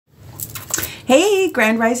Hey,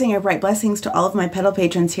 Grand Rising and bright blessings to all of my pedal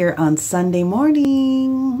patrons here on Sunday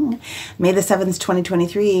morning. May the 7th,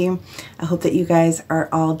 2023. I hope that you guys are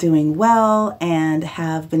all doing well and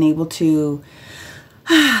have been able to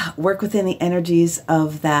work within the energies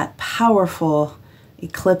of that powerful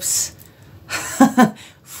eclipse,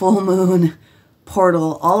 full moon,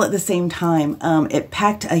 portal all at the same time. It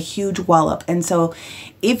packed a huge wallop. And so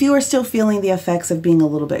if you are still feeling the effects of being a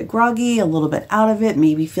little bit groggy, a little bit out of it,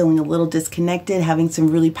 maybe feeling a little disconnected, having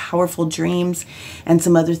some really powerful dreams and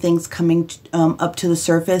some other things coming up to the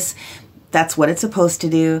surface, that's what it's supposed to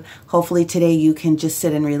do. Hopefully today you can just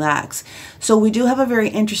sit and relax. So we do have a very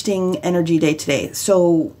interesting energy day today.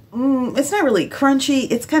 So it's not really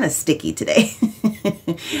crunchy, it's kind of sticky today.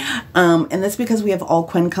 And that's because we have all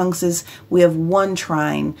quincunxes. We have one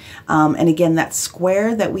trine. And again, that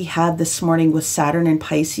square that we had this morning with Saturn and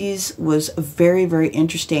Pisces was very, very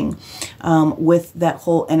interesting with that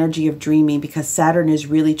whole energy of dreaming, because Saturn is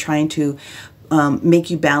really trying to make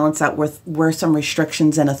you balance out where some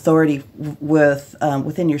restrictions and authority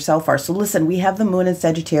within yourself are. So listen, we have the moon in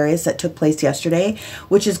Sagittarius that took place yesterday,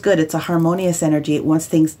 which is good. It's a harmonious energy. It wants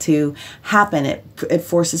things to happen. It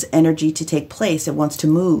forces energy to take place. It wants to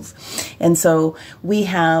move. And so we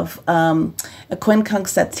have a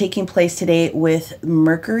quincunx that's taking place today with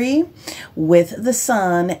Mercury, with the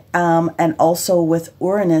Sun, and also with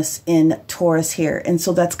Uranus in Taurus here. And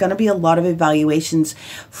so that's going to be a lot of evaluations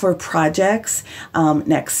for projects,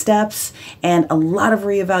 next steps, and a lot of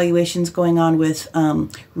reevaluations going on with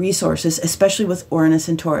resources, especially with Uranus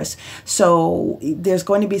and Taurus. So there's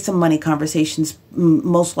going to be some money conversations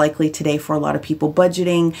most likely today for a lot of people,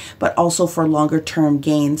 budgeting, but also for longer term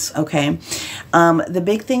gains. Okay. The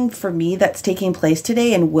big thing for me that's taking place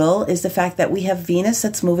today and is the fact that we have Venus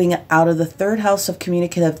that's moving out of the 3rd house of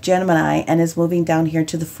communicative Gemini and is moving down here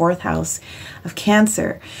to the 4th house of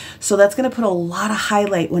Cancer. So that's going to put a lot of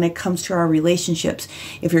highlight when it comes to our relationships.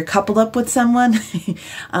 If you're coupled up with someone,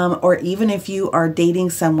 or even if you are dating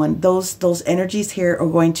someone, those energies here are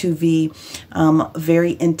going to be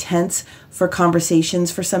very intense for conversations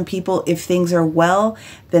for some people. If things are well,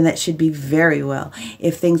 then that should be very well.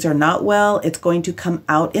 If things are not well, it's going to come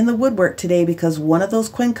out in the woodwork today, because one of those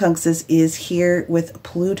quincunxes is here with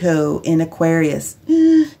Pluto in Aquarius.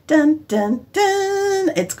 Dun, dun,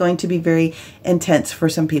 dun. It's going to be very intense for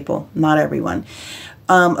some people, not everyone.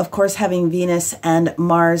 Of course, having Venus and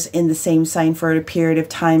Mars in the same sign for a period of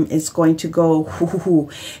time is going to go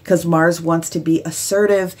because Mars wants to be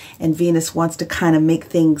assertive and Venus wants to kind of make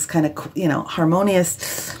things kind of,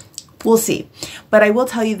 harmonious. We'll see. But I will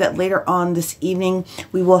tell you that later on this evening,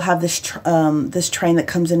 we will have this this trine that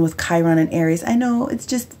comes in with Chiron and Aries. I know it's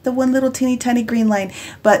just the one little teeny tiny green line,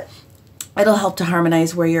 but it'll help to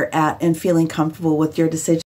harmonize where you're at and feeling comfortable with your decision.